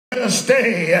to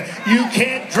stay. You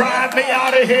can't drive me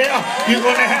out of here. You're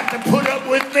going to have to put up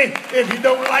with me. If you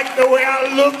don't like the way I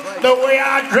look, the way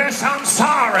I dress, I'm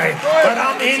sorry. But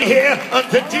I'm in here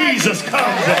until Jesus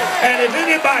comes. And if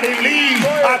anybody leaves,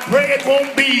 I pray it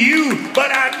won't be you.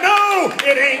 But I know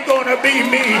it ain't going to be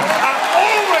me. I'm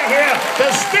over here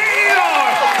to stay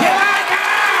on till I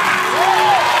die.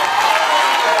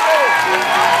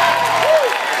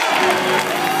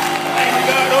 Thank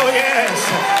God, oh yes.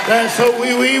 So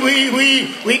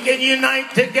we can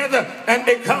unite together and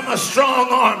become a strong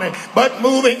army. But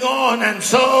moving on, and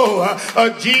so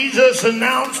Jesus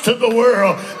announced to the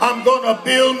world, I'm going to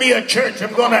build me a church.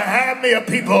 I'm going to have me a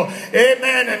people.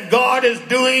 Amen. And God is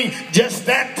doing just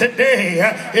that today,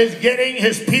 is getting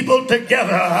his people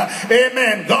together.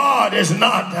 Amen. God is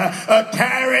not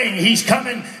tiring. He's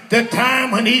coming. The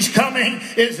time when he's coming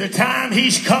is the time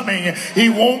he's coming. He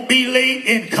won't be late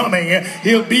in coming.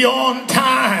 He'll be on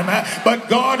time. But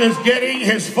God is getting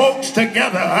his folks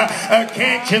together.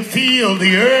 Can't you feel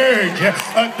the urge?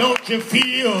 Don't you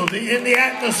feel in the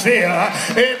atmosphere?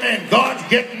 Amen. God's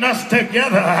getting us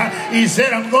together. He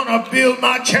said, I'm going to build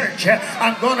my church.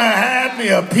 I'm going to have me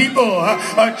a people,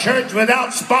 a church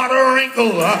without spot or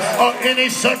wrinkle or any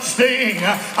such thing.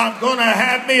 I'm going to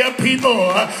have me a people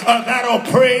that'll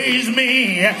praise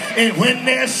me, and when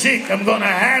they're sick, I'm going to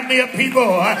have me a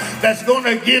people that's going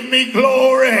to give me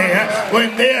glory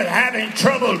when they're having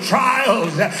trouble,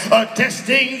 trials,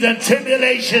 testings and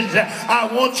tribulations. I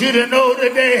want you to know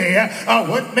today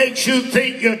what makes you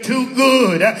think you're too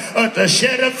good to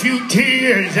shed a few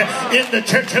tears in the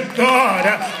church of God.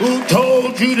 Who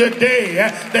told you today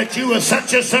that you are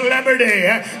such a celebrity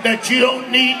that you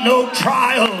don't need no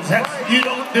trials, you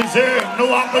don't deserve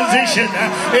no opposition,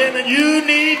 and you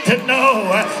need to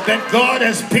know that God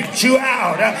has picked you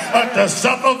out to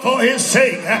suffer for his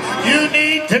sake. You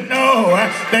need to know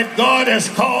that God has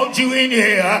called you in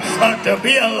here to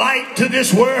be a light to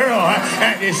this world.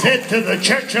 And he said to the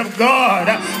church of God,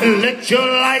 let your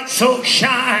light so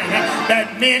shine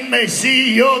that men may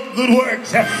see your good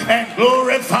works and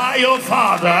glorify your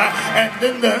Father. And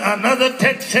then another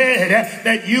text said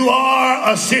that you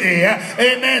are a city,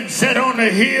 amen, set on a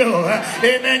hill,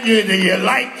 amen. Your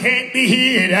light can't be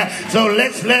hid. So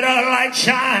let's let our light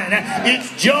shine.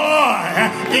 It's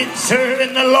joy in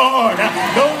serving the Lord.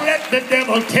 Don't let the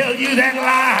devil tell you that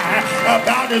lie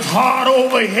about it's hard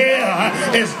over here,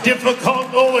 it's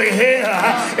difficult over here.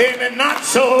 Amen. Not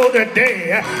so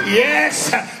today.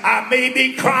 Yes, I may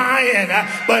be crying,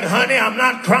 but honey, I'm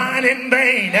not crying in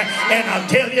vain. And I'll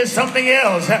tell you something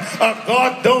else.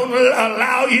 God don't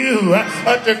allow you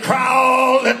to cry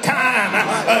all the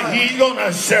time. He's going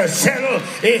to settle.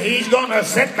 He's going to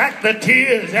set back the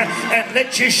tears and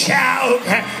let you shout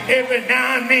every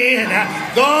now and then.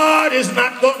 God is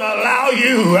not going to allow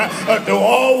you to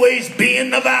always be in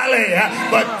the valley,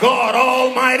 but God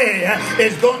Almighty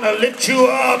is going to lift you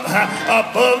up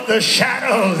above the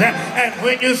shadows. And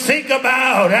when you think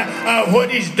about what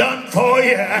he's done for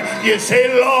you, you say,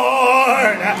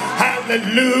 Lord,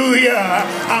 hallelujah,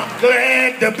 I'm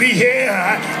glad to be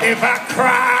here. If I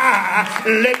cry,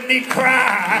 let me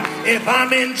cry. If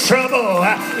I'm in trouble,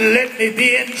 let me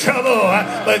be in trouble.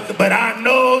 But I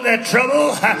know that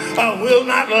trouble will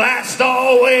not last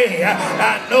always.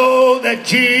 I know that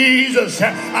Jesus,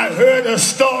 I heard a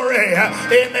story,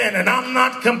 amen, and I'm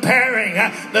not comparing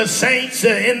the saints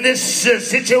in this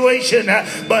situation,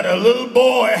 but a little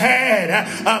boy had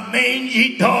a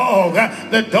mangy dog.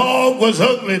 The dog was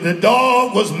ugly, the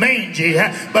dog was mangy,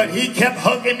 but he kept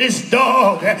hugging this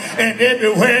dog, and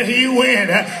everywhere he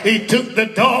went, he took the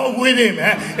dog with him,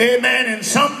 amen. And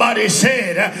somebody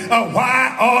said,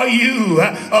 why are you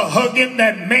hugging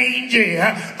that mangy,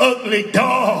 ugly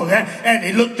dog? And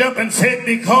he looked up and said,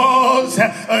 because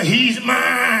he's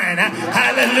mine.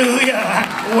 Hallelujah.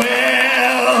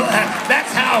 Well,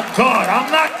 that's how God,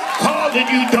 I'm not calling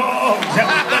you dogs,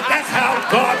 but that's how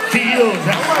God feels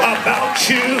about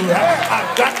you.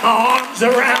 I've got my arms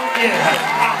around you.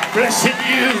 I'm blessing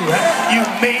you. You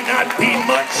may not be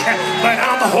much, but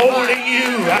I'm holding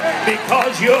you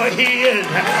because you're his.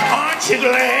 Aren't you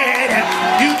glad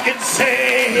you can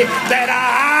say that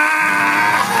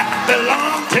I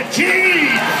belong to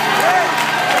Jesus?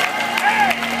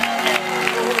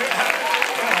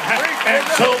 And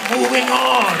so moving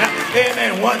on,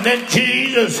 amen, then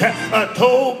Jesus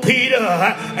told Peter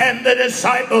and the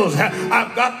disciples,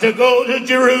 I've got to go to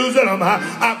Jerusalem.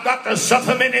 I've got to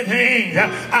suffer many things.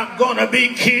 I'm going to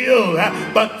be killed.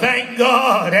 But thank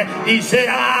God, he said,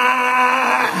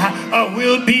 I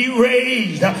will be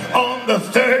raised on the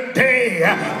third day.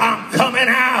 I'm coming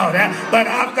out, but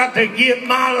I've got to give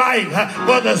my life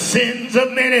for the sins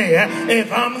of many.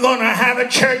 If I'm going to have a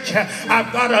church,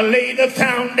 I've got to lay the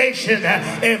foundation.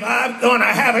 If I'm going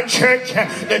to have a church,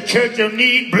 the church will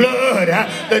need blood.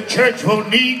 The church will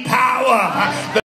need power.